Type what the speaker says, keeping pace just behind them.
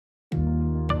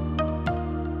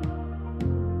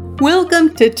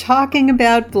Welcome to Talking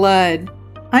About Blood.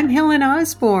 I'm Helen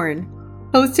Osborne,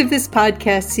 host of this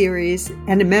podcast series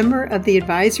and a member of the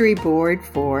advisory board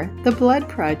for The Blood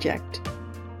Project.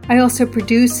 I also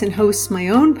produce and host my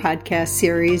own podcast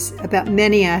series about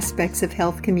many aspects of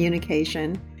health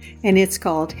communication, and it's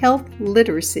called Health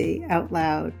Literacy Out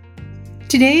Loud.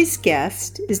 Today's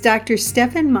guest is Dr.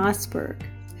 Stefan Massberg,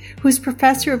 who is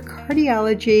professor of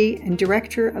cardiology and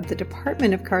director of the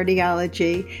Department of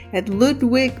Cardiology at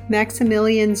Ludwig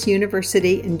Maximilians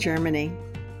University in Germany.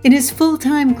 In his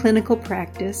full-time clinical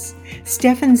practice,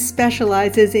 Stefan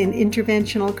specializes in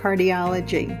interventional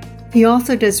cardiology. He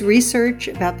also does research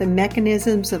about the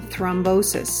mechanisms of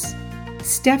thrombosis.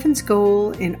 Stefan's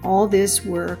goal in all this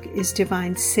work is to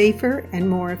find safer and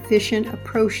more efficient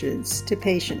approaches to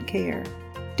patient care.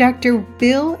 Dr.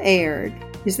 Bill Aird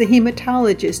is the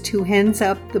hematologist who heads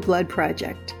up the Blood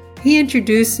Project. He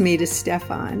introduced me to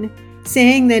Stefan,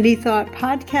 saying that he thought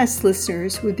podcast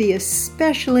listeners would be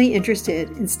especially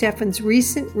interested in Stefan's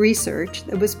recent research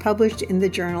that was published in the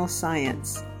journal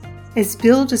Science. As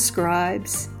Bill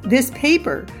describes, this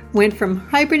paper went from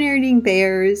hibernating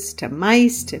bears to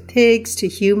mice to pigs to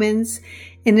humans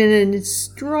in an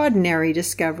extraordinary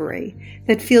discovery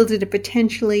that fielded a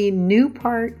potentially new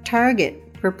target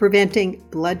for preventing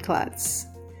blood clots.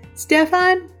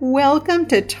 Stefan, welcome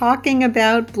to Talking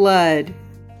About Blood.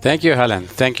 Thank you, Helen.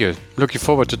 Thank you. Looking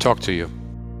forward to talk to you.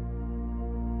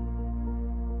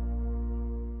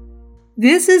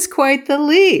 This is quite the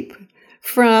leap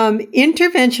from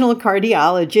interventional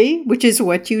cardiology, which is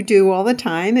what you do all the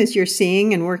time as you're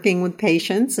seeing and working with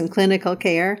patients in clinical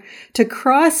care, to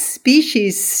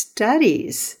cross-species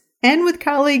studies and with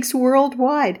colleagues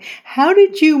worldwide. How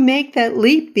did you make that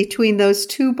leap between those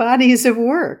two bodies of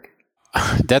work?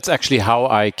 That's actually how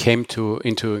I came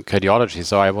into cardiology.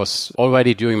 So I was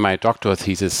already doing my doctoral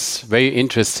thesis very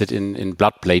interested in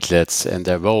blood platelets and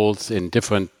their roles in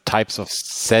different types of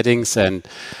settings. And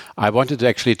I wanted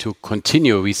actually to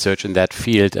continue research in that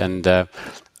field. And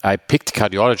I picked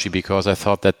cardiology because I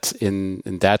thought that in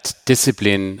that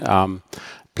discipline,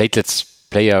 platelets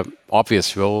play an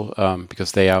obvious role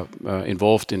because they are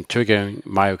involved in triggering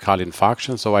myocardial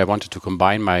infarction. So I wanted to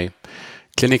combine my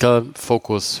clinical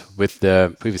focus with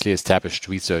the previously established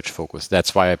research focus.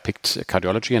 That's why I picked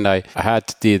cardiology, and I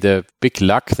had the big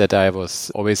luck that I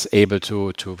was always able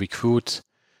to recruit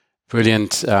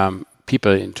brilliant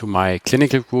people into my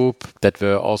clinical group that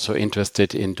were also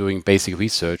interested in doing basic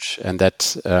research, and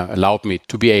that allowed me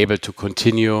to be able to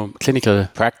continue clinical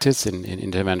practice in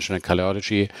interventional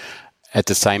cardiology at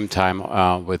the same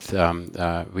time with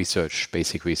research,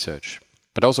 basic research,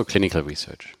 but also clinical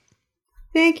research.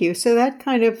 Thank you. So that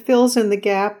kind of fills in the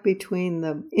gap between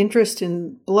the interest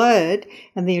in blood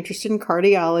and the interest in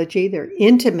cardiology. They're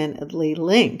intimately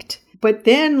linked. But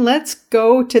then let's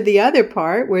go to the other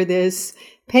part where this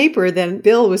paper that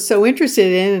Bill was so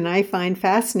interested in and I find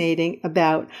fascinating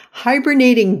about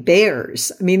hibernating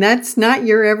bears. I mean, that's not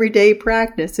your everyday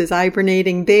practice, is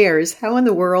hibernating bears. How in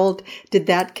the world did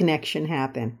that connection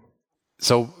happen?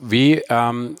 So we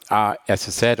are, as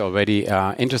you said already,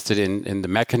 interested in the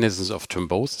mechanisms of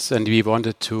thrombosis, and we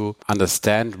wanted to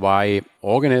understand why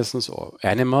organisms or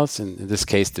animals, in this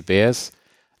case the bears,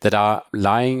 that are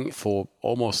lying for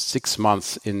almost 6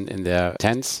 months in their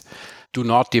tents, do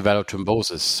not develop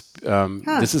thrombosis.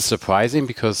 This is surprising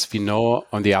because we know,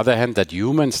 on the other hand, that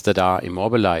humans that are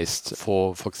immobilized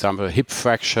for example, a hip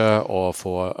fracture or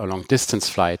for a long distance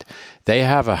flight, they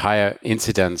have a higher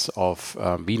incidence of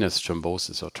venous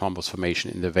thrombosis or thrombus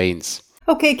formation in the veins.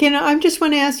 Okay, I just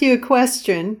want to ask you a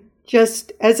question.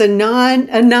 Just as a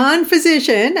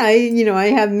non-physician, I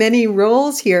have many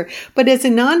roles here, but as a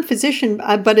non-physician,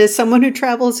 but as someone who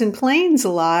travels in planes a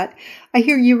lot, I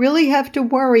hear you really have to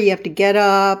worry. You have to get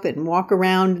up and walk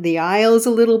around the aisles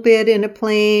a little bit in a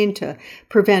plane to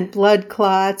prevent blood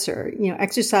clots or,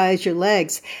 exercise your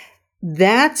legs.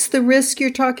 That's the risk you're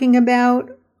talking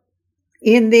about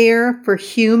in there for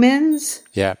humans?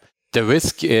 Yeah. The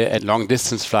risk at long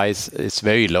distance flights is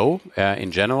very low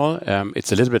in general.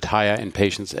 It's a little bit higher in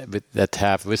patients that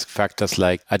have risk factors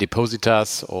like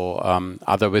adipositas or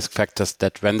other risk factors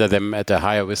that render them at a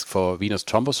higher risk for venous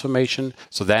thrombus formation.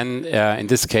 So then in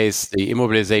this case, the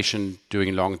immobilization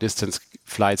during long distance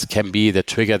flights can be the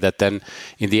trigger that then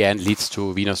in the end leads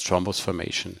to venous thrombus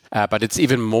formation. But it's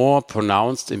even more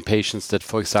pronounced in patients that,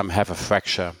 for example, have a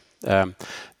fracture,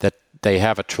 that they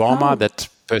have a trauma that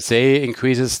per se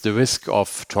increases the risk of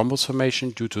thrombus formation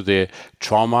due to the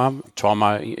trauma.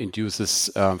 Trauma induces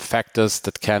factors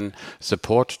that can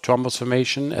support thrombus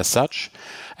formation as such.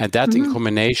 And that in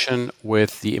combination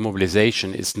with the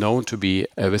immobilization is known to be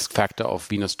a risk factor of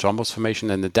venous thrombus formation.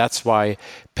 And that's why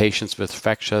patients with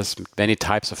fractures, many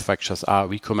types of fractures, are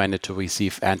recommended to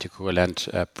receive anticoagulant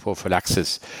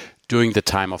prophylaxis during the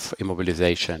time of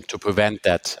immobilization to prevent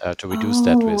that, to reduce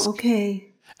that risk. Okay.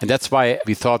 And that's why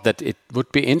we thought that it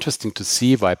would be interesting to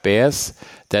see why bears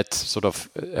that sort of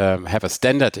have a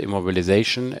standard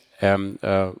immobilization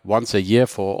once a year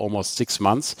for almost 6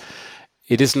 months,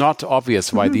 it is not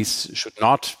obvious why these should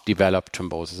not develop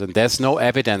thrombosis. And there's no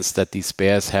evidence that these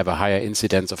bears have a higher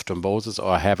incidence of thrombosis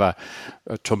or have a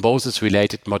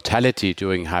thrombosis-related mortality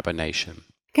during hibernation.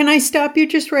 Can I stop you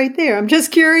just right there? I'm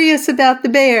just curious about the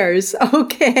bears.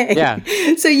 Okay. Yeah.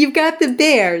 So you've got the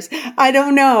bears. I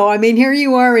don't know. I mean, here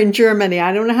you are in Germany.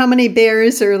 I don't know how many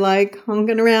bears are like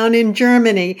hanging around in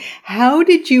Germany. How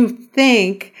did you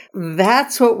think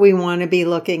that's what we want to be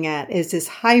looking at, is this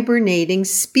hibernating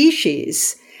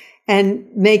species, and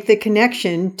make the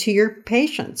connection to your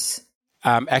patients?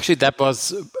 Actually, that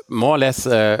was more or less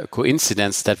a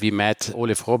coincidence that we met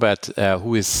Olaf Robert,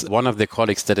 who is one of the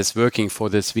colleagues that is working for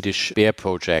the Swedish Bear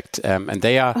Project. And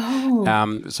they are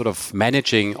sort of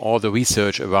managing all the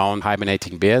research around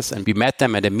hibernating bears. And we met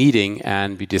them at a meeting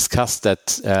and we discussed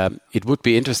that it would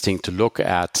be interesting to look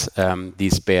at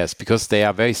these bears because they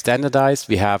are very standardized.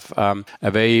 We have a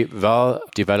very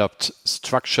well-developed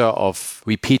structure of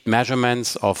repeat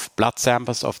measurements of blood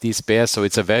samples of these bears. So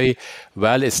it's a very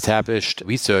well-established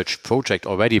research project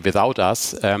already without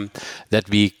us that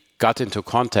we got into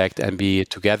contact, and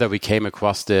we came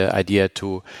across the idea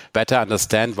to better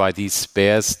understand why these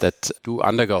bears that do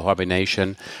undergo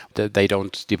hibernation, that they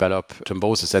don't develop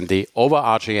thrombosis. And the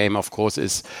overarching aim, of course,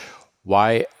 is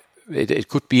why it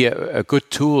could be a good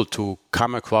tool to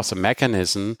come across a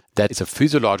mechanism that is a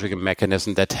physiological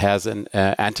mechanism that has an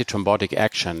antithrombotic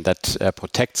action that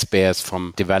protects bears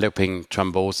from developing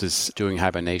thrombosis during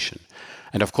hibernation.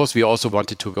 And of course, we also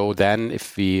wanted to go then,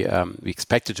 if we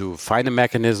expected to find a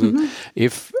mechanism,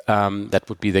 if that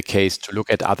would be the case, to look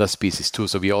at other species too.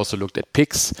 So we also looked at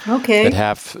pigs that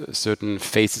have certain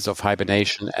phases of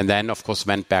hibernation, and then, of course,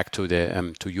 went back to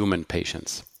the to human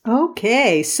patients.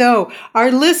 Okay, so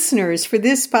our listeners for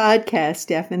this podcast,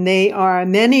 Stefan,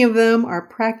 many of them are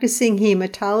practicing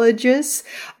hematologists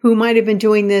who might have been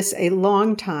doing this a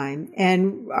long time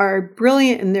and are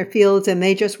brilliant in their fields, and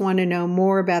they just want to know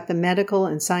more about the medical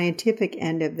and scientific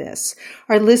end of this.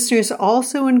 Our listeners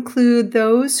also include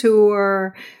those who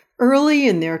are early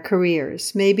in their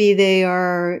careers. Maybe they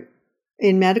are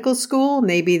in medical school,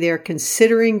 maybe they're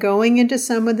considering going into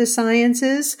some of the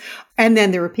sciences. And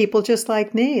then there are people just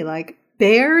like me, like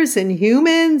bears and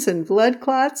humans and blood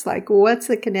clots, like what's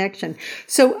the connection?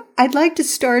 So I'd like to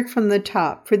start from the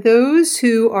top. For those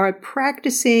who are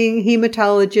practicing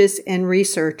hematologists and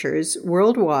researchers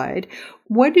worldwide,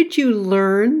 what did you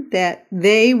learn that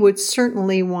they would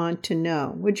certainly want to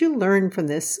know? What did you learn from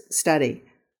this study?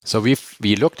 So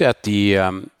we looked at the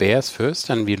bears first,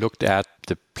 and we looked at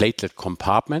the platelet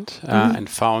compartment and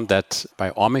found that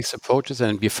by omics approaches,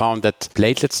 and we found that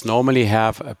platelets normally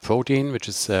have a protein, which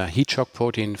is a heat shock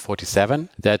protein 47,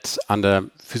 that under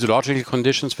physiological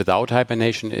conditions without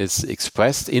hibernation is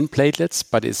expressed in platelets,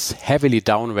 but is heavily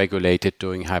downregulated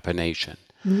during hibernation.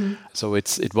 So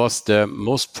it was the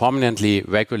most prominently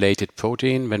regulated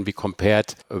protein when we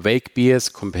compared awake bears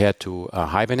compared to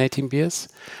hibernating bears.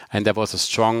 And there was a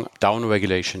strong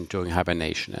downregulation during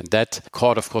hibernation. And that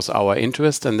caught, of course, our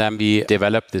interest. And then we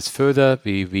developed this further.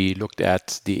 We looked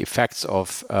at the effects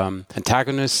of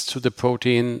antagonists to the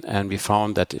protein. And we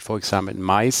found that, for example, in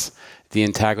mice, the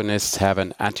antagonists have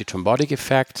an antithrombotic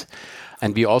effect.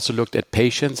 And we also looked at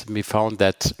patients, and we found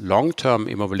that long-term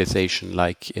immobilization,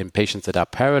 like in patients that are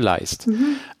paralyzed,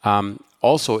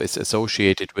 also is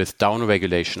associated with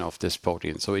downregulation of this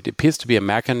protein. So it appears to be a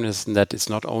mechanism that is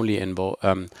not only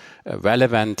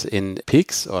relevant in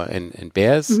pigs or in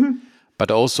bears,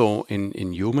 but also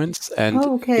in humans.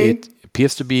 And it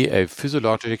appears to be a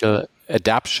physiological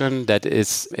adaptation that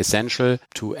is essential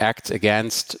to act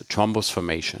against thrombus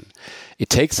formation. It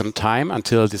takes some time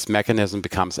until this mechanism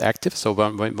becomes active. So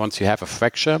once you have a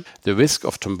fracture, the risk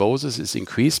of thrombosis is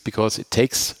increased because it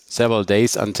takes several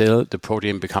days until the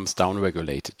protein becomes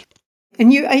downregulated.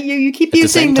 And you keep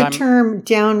using the term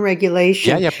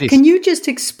downregulation. Yeah, please. Can you just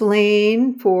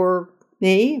explain for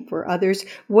me, for others,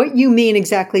 what you mean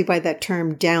exactly by that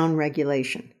term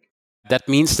downregulation? that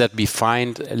means that we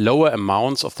find lower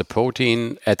amounts of the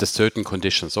protein at a certain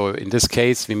condition. So in this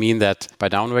case, we mean that by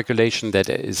downregulation, that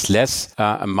there is less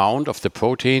amount of the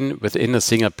protein within a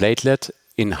single platelet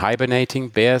in hibernating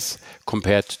bears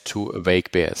compared to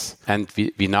awake bears. And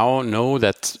we now know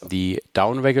that the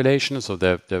downregulation, so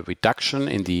the reduction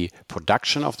in the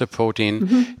production of the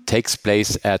protein, takes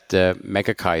place at the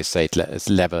megakaryocyte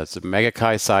level. The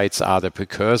megakaryocytes are the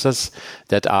precursors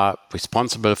that are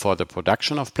responsible for the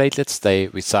production of platelets. They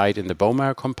reside in the bone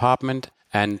marrow compartment.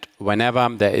 And whenever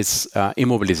there is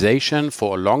immobilization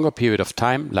for a longer period of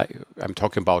time, like I'm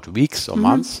talking about weeks or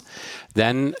months,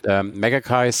 then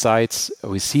megakaryocytes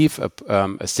receive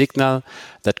a signal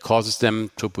that causes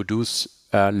them to produce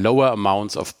lower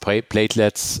amounts of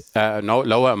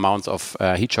lower amounts of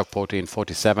heat shock protein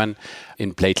 47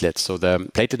 in platelets. So the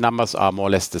platelet numbers are more or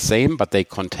less the same, but they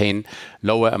contain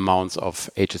lower amounts of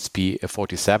HSP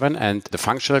 47. And the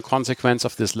functional consequence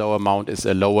of this lower amount is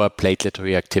a lower platelet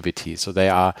reactivity. So they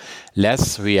are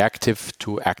less reactive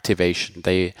to activation.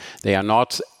 They are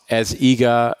not as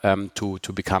eager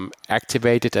to become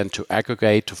activated and to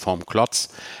aggregate to form clots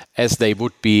as they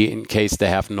would be in case they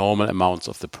have normal amounts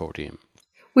of the protein.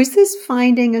 Was this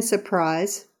finding a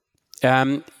surprise?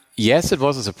 Yes, it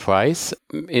was a surprise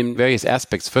in various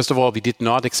aspects. First of all, we did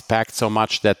not expect so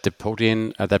much that the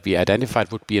protein that we identified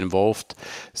would be involved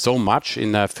so much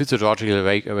in the physiological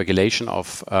regulation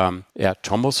of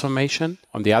thrombus formation.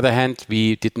 On the other hand,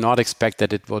 we did not expect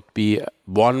that it would be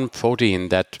one protein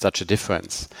that such a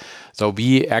difference. So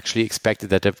we actually expected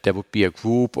that there would be a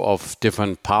group of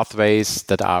different pathways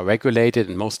that are regulated,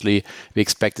 and mostly we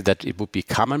expected that it would be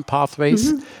common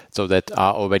pathways, so that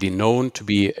are already known to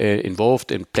be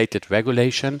involved in platelet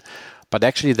regulation. But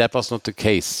actually that was not the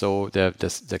case. So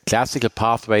the classical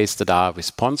pathways that are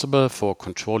responsible for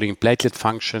controlling platelet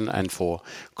function and for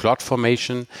clot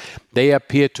formation, they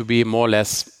appear to be more or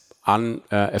less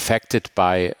unaffected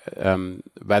by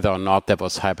whether or not there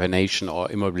was hibernation or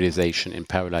immobilization in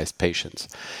paralyzed patients.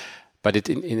 But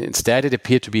instead, it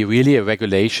appeared to be really a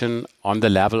regulation on the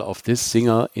level of this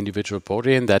single individual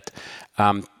protein that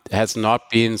has not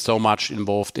been so much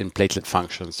involved in platelet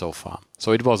function so far.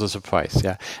 So it was a surprise,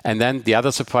 yeah. And then the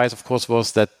other surprise, of course,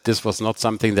 was that this was not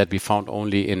something that we found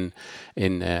only in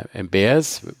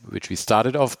bears, which we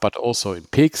started off, but also in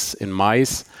pigs, in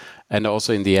mice, and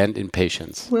also in the end in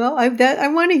patients. Well, I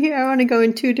want to go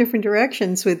in two different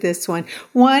directions with this one.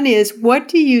 One is, what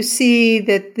do you see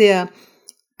that the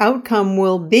outcome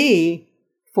will be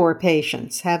for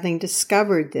patients having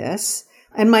discovered this?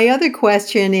 And my other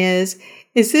question is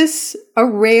this a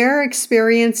rare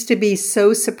experience to be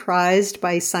so surprised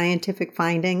by scientific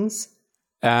findings?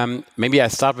 Maybe I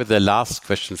start with the last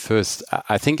question first.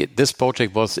 I think this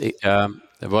project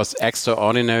was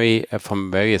extraordinary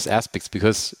from various aspects,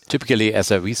 because typically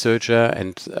as a researcher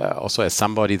and also as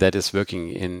somebody that is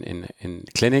working in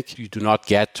clinic, you do not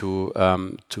get to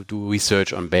do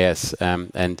research on bears.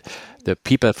 And the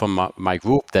people from my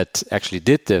group that actually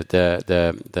did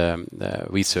the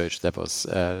research, that was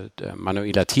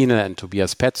Manuela Thiene and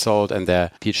Tobias Petzold and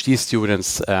their PhD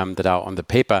students that are on the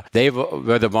paper, they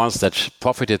were the ones that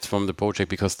profited from the project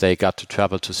because they got to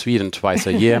travel to Sweden twice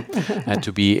a year and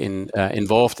to be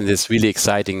involved in this really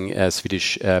exciting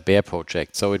Swedish bear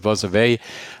project. So it was a very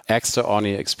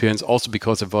extraordinary experience, also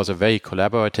because it was a very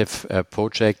collaborative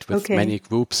project with many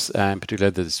groups, in particular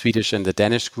the Swedish and the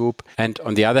Danish group. And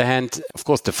on the other hand, of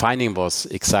course, the finding was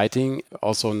exciting,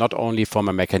 also not only from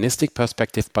a mechanistic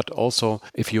perspective, but also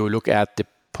if you look at the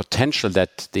potential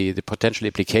the potential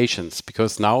implications,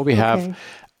 because now we have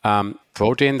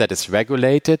protein that is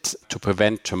regulated to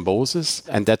prevent thrombosis,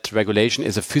 and that regulation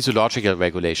is a physiological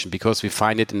regulation because we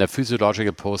find it in the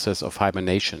physiological process of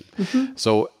hibernation.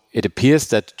 So it appears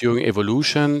that during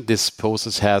evolution, this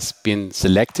process has been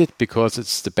selected because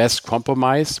it's the best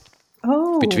compromise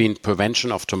between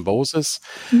prevention of thrombosis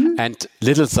and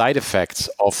little side effects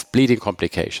of bleeding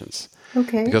complications.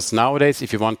 Because nowadays,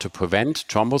 if you want to prevent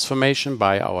thrombus formation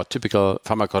by our typical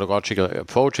pharmacological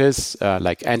approaches,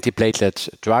 like antiplatelet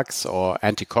drugs or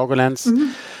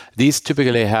anticoagulants, these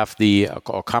typically have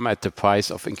or come at the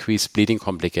price of increased bleeding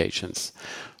complications.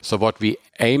 So what we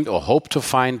aimed or hoped to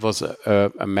find was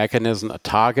a mechanism, a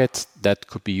target that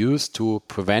could be used to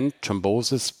prevent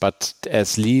thrombosis, but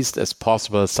as least as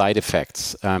possible side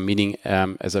effects, meaning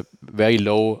as a very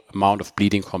low amount of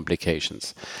bleeding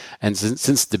complications. And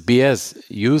since the bears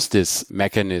use this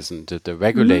mechanism, the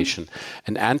regulation,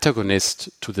 an antagonist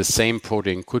to the same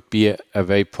protein could be a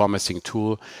very promising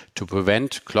tool to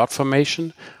prevent clot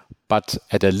formation, but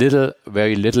at a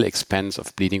very little expense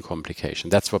of bleeding complication.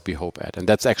 That's what we hope at. And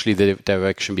that's actually the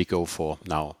direction we go for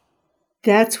now.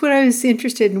 That's what I was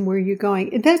interested in, where you're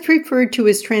going. That's referred to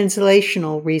as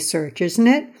translational research, isn't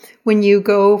it? When you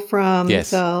go from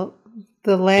the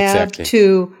lab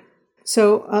to...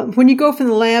 So when you go from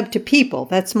the lab to people,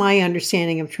 that's my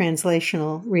understanding of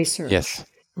translational research. Yes,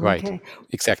 right. Okay.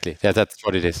 Exactly. Yeah, that's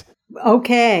what it is.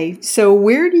 Okay. So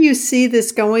where do you see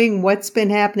this going? What's been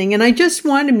happening? And I just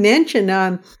want to mention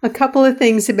a couple of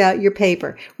things about your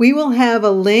paper. We will have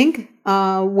a link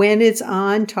when it's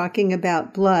on talking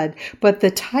about blood. But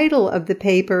the title of the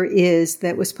paper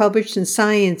that was published in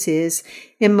Science is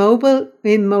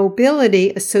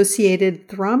Immobility-Associated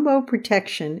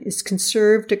Thromboprotection is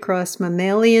Conserved Across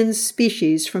Mammalian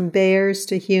Species from Bears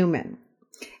to Human.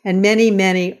 And many,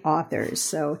 many authors.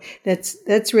 So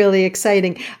that's really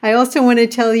exciting. I also want to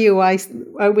tell you, I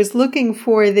was looking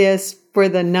for this for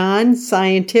the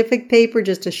non-scientific paper,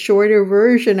 just a shorter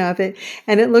version of it.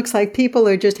 And it looks like people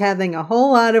are just having a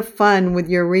whole lot of fun with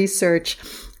your research.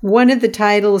 One of the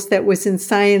titles that was in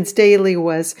Science Daily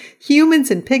was Humans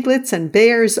and Piglets and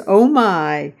Bears, Oh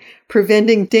My,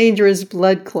 Preventing Dangerous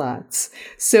Blood Clots.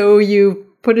 So you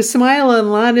put a smile on a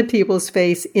lot of people's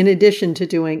face in addition to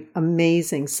doing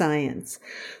amazing science.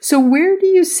 So where do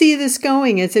you see this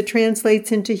going as it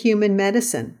translates into human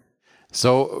medicine?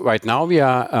 So right now we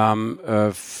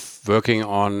are working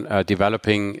on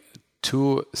developing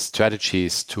 2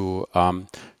 strategies to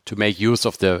make use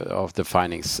of the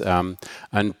findings,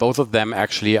 and both of them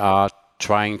actually are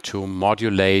trying to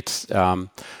modulate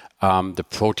the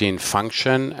protein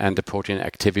function and the protein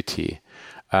activity.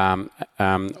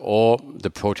 Or the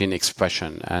protein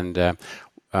expression. And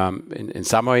in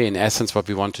summary, in essence, what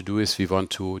we want to do is we want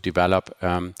to develop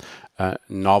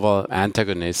novel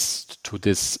antagonists to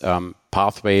this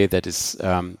pathway that is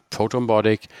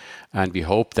prothrombotic, and we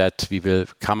hope that we will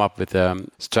come up with a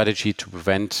strategy to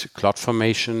prevent clot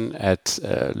formation at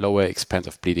lower expense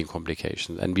of bleeding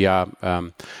complications. And we are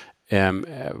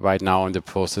right now in the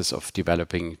process of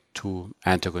developing 2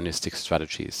 antagonistic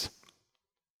strategies.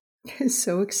 It's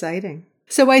so exciting.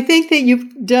 So I think that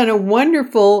you've done a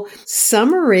wonderful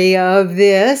summary of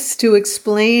this to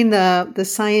explain the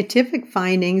scientific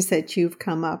findings that you've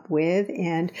come up with.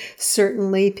 And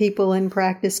certainly people in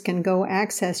practice can go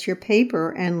access your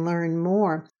paper and learn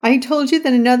more. I told you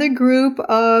that another group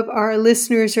of our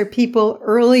listeners are people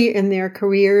early in their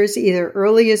careers, either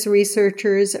early as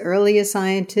researchers, early as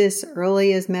scientists,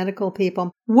 early as medical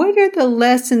people. What are the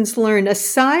lessons learned,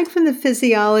 aside from the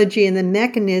physiology and the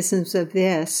mechanisms of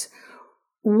this?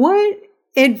 What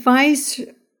advice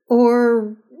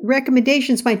or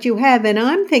recommendations might you have? And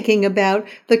I'm thinking about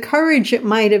the courage it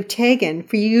might have taken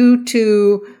for you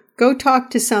to go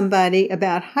talk to somebody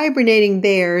about hibernating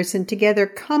bears and together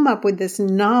come up with this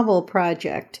novel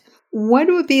project. What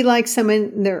it would be like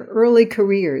someone in their early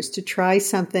careers to try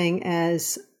something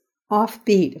as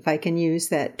offbeat, if I can use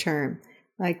that term,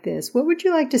 like this? What would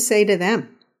you like to say to them?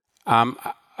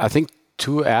 I think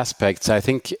 2 aspects. I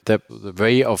think the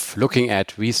way of looking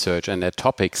at research and at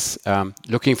topics,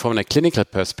 looking from a clinical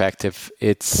perspective,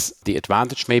 it's the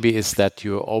advantage maybe is that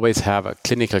you always have a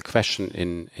clinical question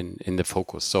in the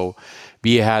focus. So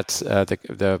we had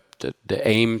the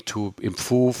aim to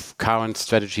improve current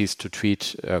strategies to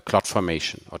treat clot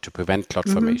formation or to prevent clot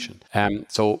formation.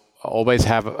 So always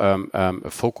have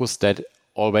a focus that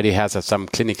already has some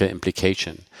clinical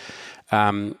implication.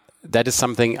 That is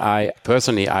something I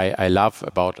personally love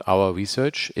about our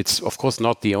research. It's of course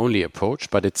not the only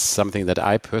approach, but it's something that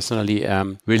I personally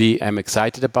really am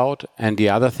excited about. And the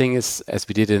other thing is, as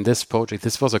we did in this project,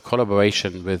 this was a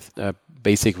collaboration with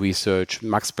basic research,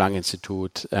 Max Planck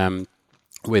Institute,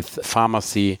 with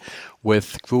pharmacy,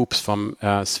 with groups from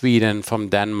Sweden, from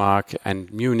Denmark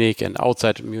and Munich and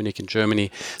outside Munich in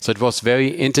Germany. So it was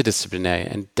very interdisciplinary.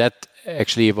 And that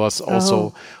actually was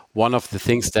also one of the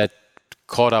things that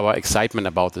caught our excitement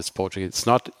about this project. It's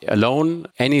not alone.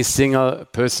 Any single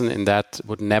person in that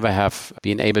would never have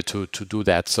been able to do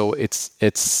that. So it's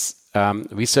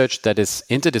research that is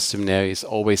interdisciplinary is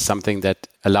always something that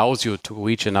allows you to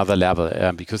reach another level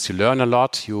because you learn a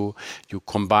lot, you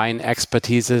combine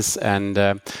expertises, and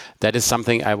that is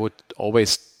something I would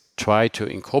always try to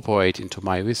incorporate into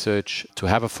my research, to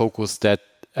have a focus that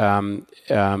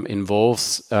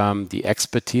involves the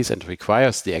expertise and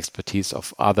requires the expertise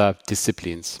of other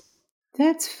disciplines.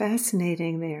 That's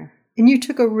fascinating there. And you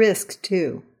took a risk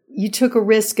too. You took a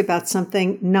risk about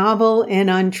something novel and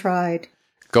untried.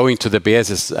 Going to the bears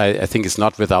is, I think, is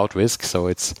not without risk.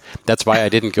 So that's why I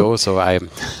didn't go. So I.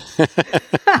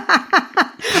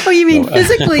 Oh, you mean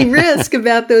physically risk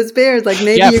about those bears? Like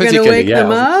maybe you're going to wake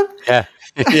them up?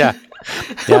 Yeah.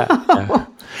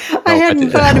 I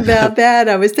hadn't thought about that.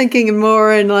 I was thinking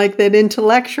more in like that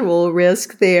intellectual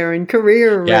risk there and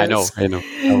career risk. I know.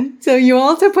 No. So you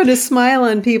also put a smile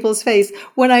on people's face.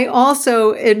 What I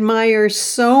also admire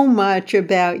so much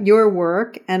about your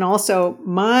work and also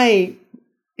my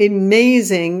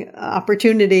amazing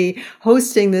opportunity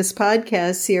hosting this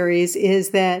podcast series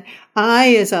is that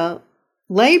I, as a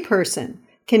layperson,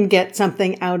 can get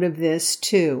something out of this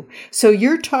too. So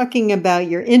you're talking about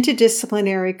your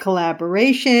interdisciplinary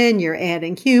collaboration, you're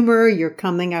adding humor, you're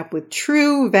coming up with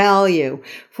true value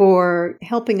for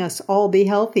helping us all be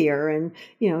healthier and,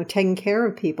 taking care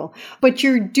of people. But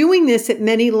you're doing this at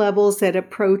many levels that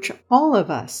approach all of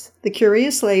us, the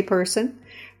curious layperson,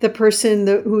 the person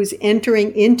who's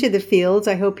entering into the fields.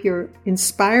 I hope you're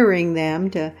inspiring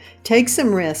them to take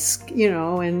some risk,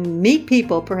 and meet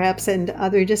people perhaps in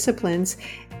other disciplines,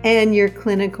 and your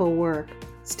clinical work.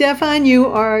 Stefan, you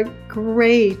are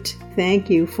great.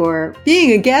 Thank you for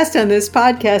being a guest on this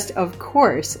podcast, of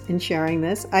course, and sharing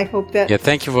this. I hope that... Yeah,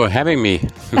 thank you for having me.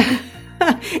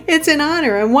 It's an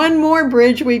honor. And one more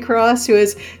bridge we cross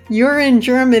is you're in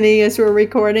Germany as we're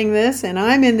recording this, and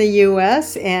I'm in the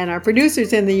U.S., and our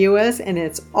producer's in the U.S., and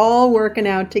it's all working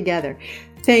out together.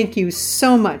 Thank you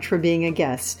so much for being a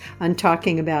guest on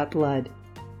Talking About Blood.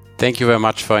 Thank you very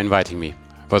much for inviting me.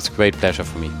 It was a great pleasure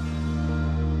for me.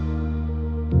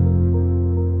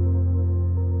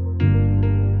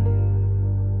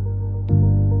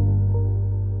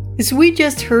 As we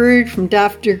just heard from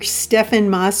Dr. Stefan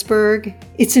Massberg,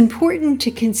 it's important to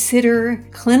consider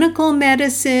clinical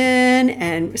medicine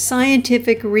and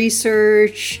scientific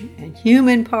research and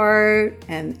human part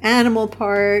and animal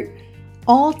part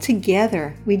all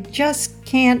together. We just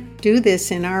can't do this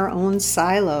in our own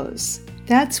silos.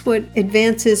 That's what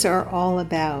advances are all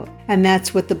about, and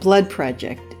that's what the Blood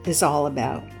Project is all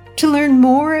about. To learn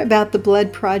more about the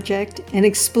Blood Project and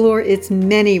explore its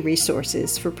many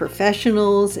resources for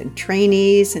professionals and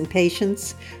trainees and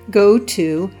patients, go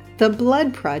to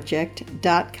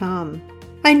thebloodproject.com.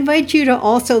 I invite you to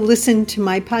also listen to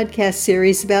my podcast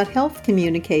series about health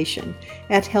communication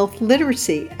at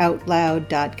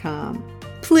healthliteracyoutloud.com.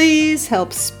 Please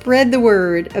help spread the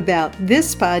word about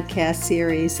this podcast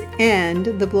series and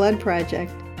the Blood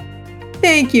Project.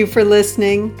 Thank you for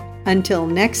listening. Until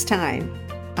next time.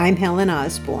 I'm Helen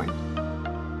Osborne.